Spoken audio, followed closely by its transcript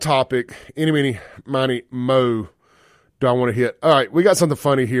topic, eeny, meeny, miny, mo, do I want to hit? All right, we got something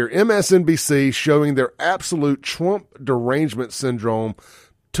funny here. MSNBC showing their absolute Trump derangement syndrome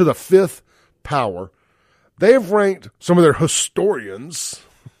to the fifth power. They have ranked some of their historians.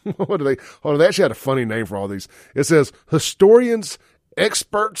 What do they? Oh, they actually had a funny name for all these. It says historians,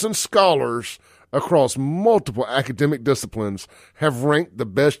 experts, and scholars across multiple academic disciplines have ranked the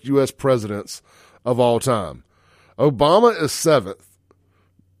best U.S. presidents of all time. Obama is 7th.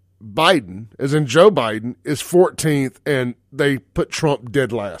 Biden, as in Joe Biden, is 14th, and they put Trump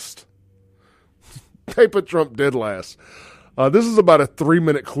dead last. They put Trump dead last. This is about a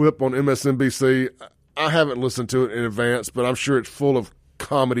 3-minute clip on MSNBC. I haven't listened to it in advance, but I'm sure it's full of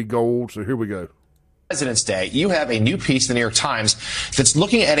comedy gold, so here we go. President's Day, you have a new piece in the New York Times that's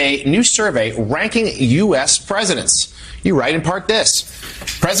looking at a new survey ranking U.S. presidents. You write in part this: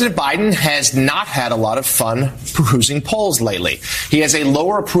 President Biden has not had a lot of fun perusing polls lately. He has a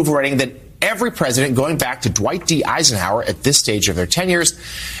lower approval rating than every president going back to Dwight D. Eisenhower at this stage of their tenures,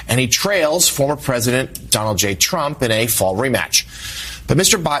 and he trails former President Donald J. Trump in a fall rematch. But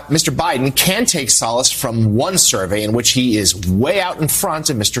Mr. Biden can take solace from one survey in which he is way out in front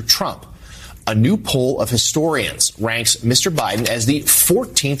of Mr. Trump. A new poll of historians ranks Mr. Biden as the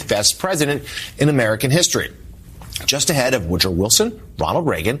 14th best president in American history, just ahead of Woodrow Wilson, Ronald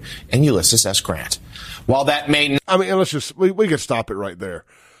Reagan, and Ulysses S. Grant. While that may... we could stop it right there.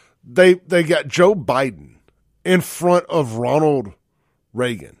 They got Joe Biden in front of Ronald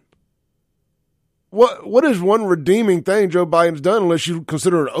Reagan. What is one redeeming thing Joe Biden's done, unless you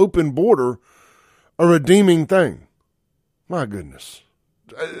consider an open border a redeeming thing? My goodness.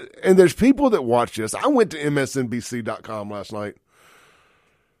 And there's people that watch this. I went to MSNBC.com last night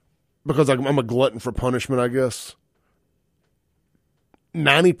because I'm a glutton for punishment, I guess.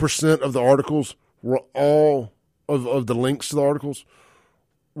 90% of the articles were all, of the links to the articles,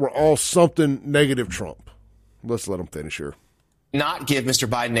 were all something negative Trump. Let's let them finish here. Not give Mr.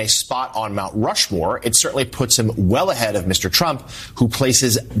 Biden a spot on Mount Rushmore. It certainly puts him well ahead of Mr. Trump, who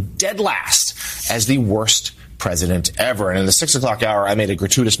places dead last as the worst president ever. And in the 6 o'clock hour, I made a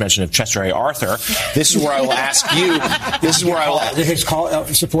gratuitous mention of Chester A. Arthur. This is where I will ask you. This is where I will. Did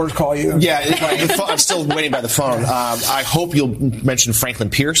his supporters call you? Yeah, I'm still waiting by the phone. I hope you'll mention Franklin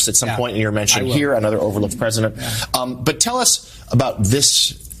Pierce at some point in your mention here, another overlooked president. Yeah. But tell us about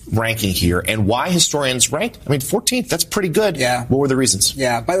this ranking here and why historians ranked. 14th, that's pretty good. Yeah. What were the reasons?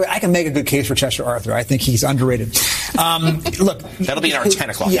 Yeah. By the way, I can make a good case for Chester Arthur. I think he's underrated. Look. That'll be in our 10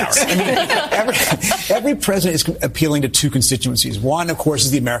 o'clock hour. Every president is appealing to two constituencies. One, of course,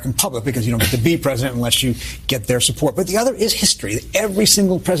 is the American public, because you don't get to be president unless you get their support. But the other is history. Every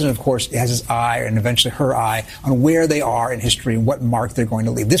single president, of course, has his eye, and eventually her eye, on where they are in history and what mark they're going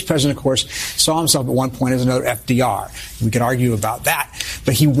to leave. This president, of course, saw himself at one point as another FDR. We could argue about that.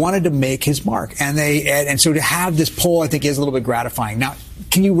 But he wanted to make his mark. And so to have this poll, I think, is a little bit gratifying. Now,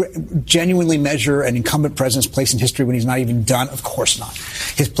 can you genuinely measure an incumbent president's place in history when he's not even done? Of course not.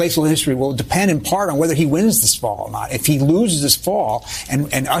 His place in history will depend in part on whether he wins this fall or not. If he loses this fall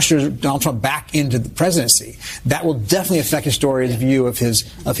and ushers Donald Trump back into the presidency, that will definitely affect historians' view of his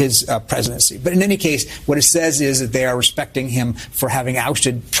presidency. But in any case, what it says is that they are respecting him for having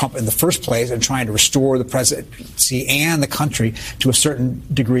ousted Trump in the first place and trying to restore the presidency and the country to a certain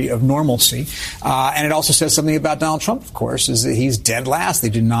degree of normalcy. And it also says something about Donald Trump, of course, is that he's dead last. They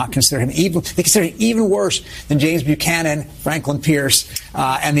do not consider him evil. They consider him even worse than James Buchanan, Franklin Pierce,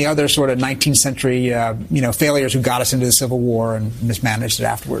 and the other sort of 19th century, failures who got us into the Civil War and mismanaged it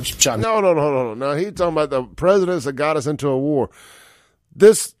afterwards. John. No. Now he's talking about the presidents that got us into a war.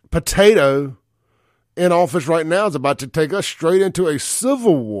 This potato in office right now is about to take us straight into a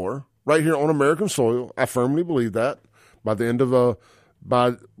civil war right here on American soil. I firmly believe that by the end of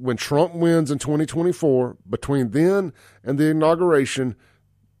by when Trump wins in 2024, between then and the inauguration,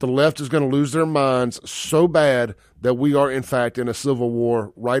 the left is going to lose their minds so bad that we are, in fact, in a civil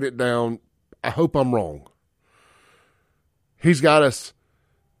war. Write it down. I hope I'm wrong. He's got us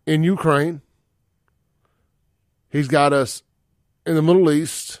in Ukraine. He's got us in the Middle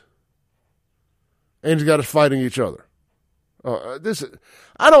East. And he's got us fighting each other.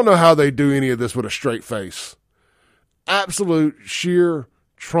 I don't know how they do any of this with a straight face. Absolute sheer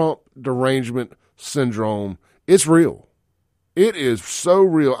Trump derangement syndrome. It's real. It is so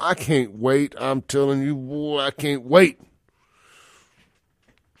real. I can't wait. I'm telling you, boy, I can't wait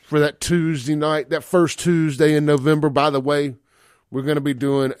for that Tuesday night, that first Tuesday in November. By the way, we're going to be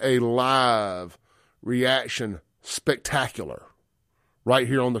doing a live reaction spectacular right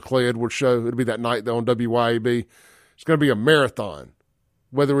here on the Clay Edwards Show. It'll be that night, though, on WYAB. It's going to be a marathon.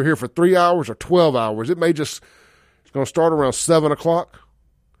 Whether we're here for 3 hours or 12 hours, it's going to start around 7 o'clock.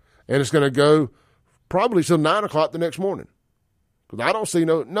 And it's going to go probably till 9 o'clock the next morning. Because I don't see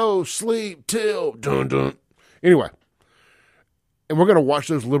no sleep till dun dun. Anyway, and we're going to watch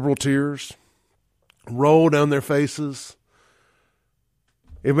those liberal tears roll down their faces.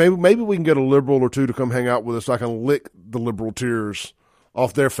 And maybe we can get a liberal or two to come hang out with us so I can lick the liberal tears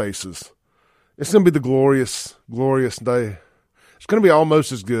off their faces. It's going to be the glorious, glorious day. It's going to be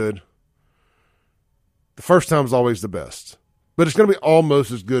almost as good. The first time is always the best. But it's going to be almost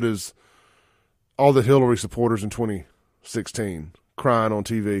as good as all the Hillary supporters in 2016 crying on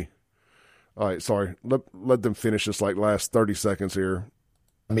TV. All right, sorry. Let them finish this last 30 seconds here.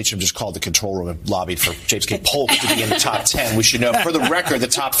 Meacham just called the control room and lobbied for James K. Polk to be in the top 10. We should know, for the record, the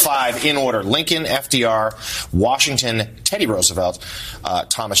top 5 in order: Lincoln, FDR, Washington, Teddy Roosevelt,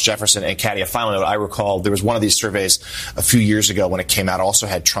 Thomas Jefferson, and Caddy. A final note, I recall there was one of these surveys a few years ago when it came out, also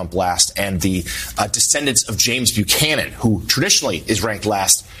had Trump last, and the descendants of James Buchanan, who traditionally is ranked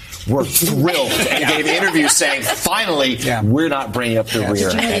last, were thrilled and gave interviews saying, finally, we're not bringing up the rear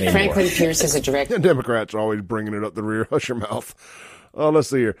anymore. Franklin Pierce is a direct. Democrats are always bringing it up the rear. Hush your mouth. Let's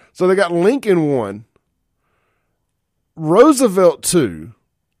see here. So they got Lincoln 1, Roosevelt 2,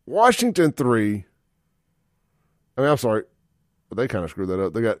 Washington 3. I'm sorry. They kind of screwed that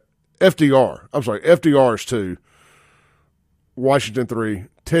up. They got FDR. I'm sorry. FDR's 2, Washington 3,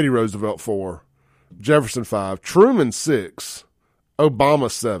 Teddy Roosevelt 4, Jefferson 5, Truman 6,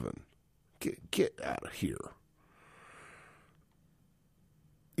 Obama 7. Get out of here.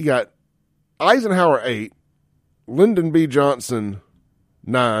 You got Eisenhower 8, Lyndon B. Johnson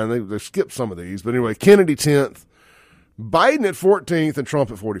 9. They skipped some of these. But anyway, Kennedy 10th, Biden at 14th, and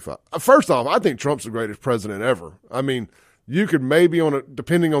Trump at 45. First off, I think Trump's the greatest president ever. I mean, you could maybe,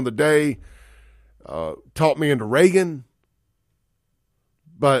 depending on the day, talk me into Reagan.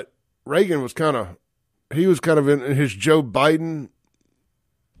 But Reagan was kind of in his Joe Biden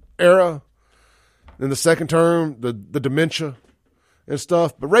era in the second term, the dementia and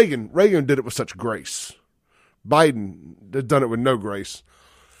stuff. But Reagan did it with such grace. Biden had done it with no grace.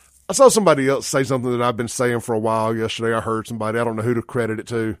 I saw somebody else say something that I've been saying for a while yesterday. I heard somebody, I don't know who to credit it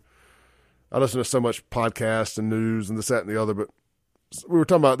to. I listen to so much podcasts and news and this, that, and the other, but they were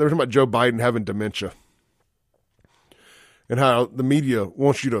talking about Joe Biden having dementia and how the media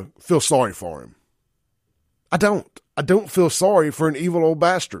wants you to feel sorry for him. I don't feel sorry for an evil old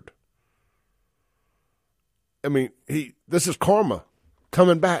bastard. I mean, this is karma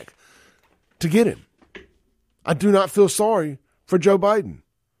coming back to get him. I do not feel sorry for Joe Biden.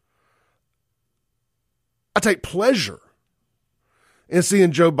 I take pleasure in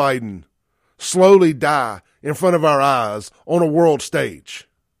seeing Joe Biden slowly die in front of our eyes on a world stage.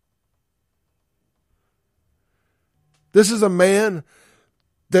 This is a man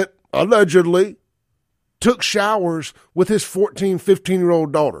that allegedly took showers with his 14,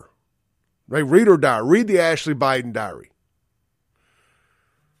 15-year-old daughter. Right? Read her diary. Read the Ashley Biden diary.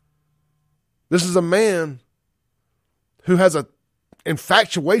 This is a man who has an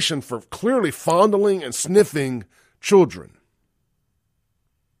infatuation for clearly fondling and sniffing children.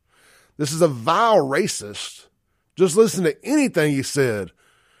 This is a vile racist. Just listen to anything he said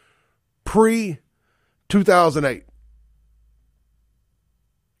pre-2008.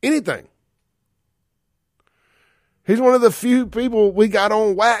 Anything. He's one of the few people we got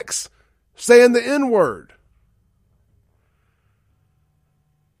on wax saying the N-word.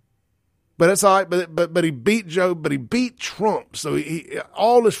 But it's all right. But he beat Joe. But he beat Trump. So he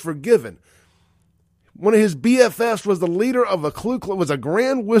all is forgiven. One of his BFFs was the leader of was a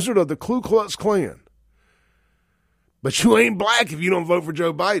grand wizard of the Ku Klux Klan. But you ain't black if you don't vote for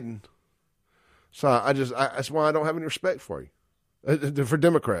Joe Biden. So that's why I don't have any respect for you, for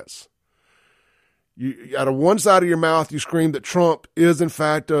Democrats. You out of one side of your mouth, you scream that Trump is in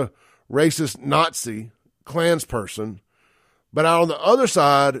fact a racist Nazi Klansperson, but out on the other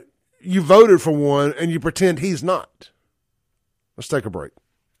side, you voted for one and you pretend he's not. Let's take a break.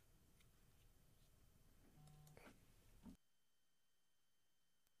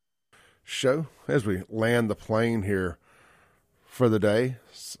 Show as we land the plane here for the day.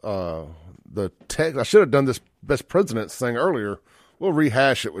 The text, I should have done this best presidents thing earlier. We'll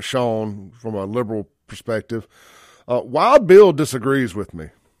rehash it with Sean from a liberal perspective. Wild Bill disagrees with me.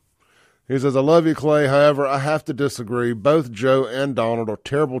 He says, I love you, Clay. However, I have to disagree. Both Joe and Donald are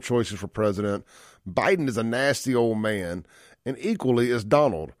terrible choices for president. Biden is a nasty old man, and equally is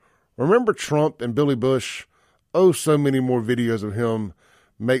Donald. Remember Trump and Billy Bush? Oh, so many more videos of him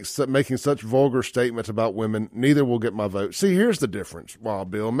making such vulgar statements about women. Neither will get my vote. See, here's the difference, Wild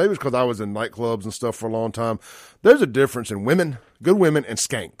Bill. Maybe it's because I was in nightclubs and stuff for a long time. There's a difference in women, good women, and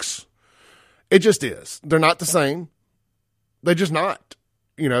skanks. It just is. They're not the same. They're just not.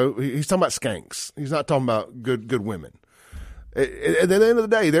 he's talking about skanks. He's not talking about good women. At the end of the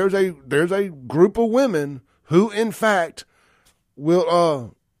day, there's a group of women who, in fact,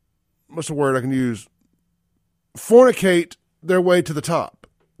 will what's the word I can use? Fornicate their way to the top.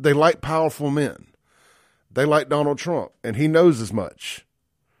 They like powerful men. They like Donald Trump, and he knows as much.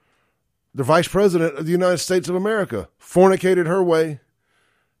 The vice president of the United States of America fornicated her way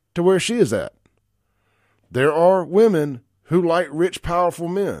to where she is at. There are women who like rich, powerful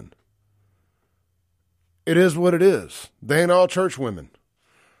men. It is what it is. They ain't all church women.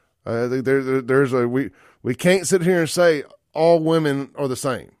 We can't sit here and say all women are the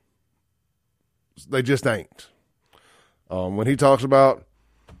same. They just ain't. When he talks about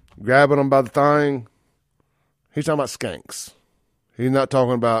grabbing them by the thing, he's talking about skanks. He's not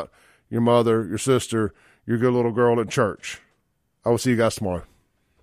talking about your mother, your sister, your good little girl at church. I will see you guys tomorrow.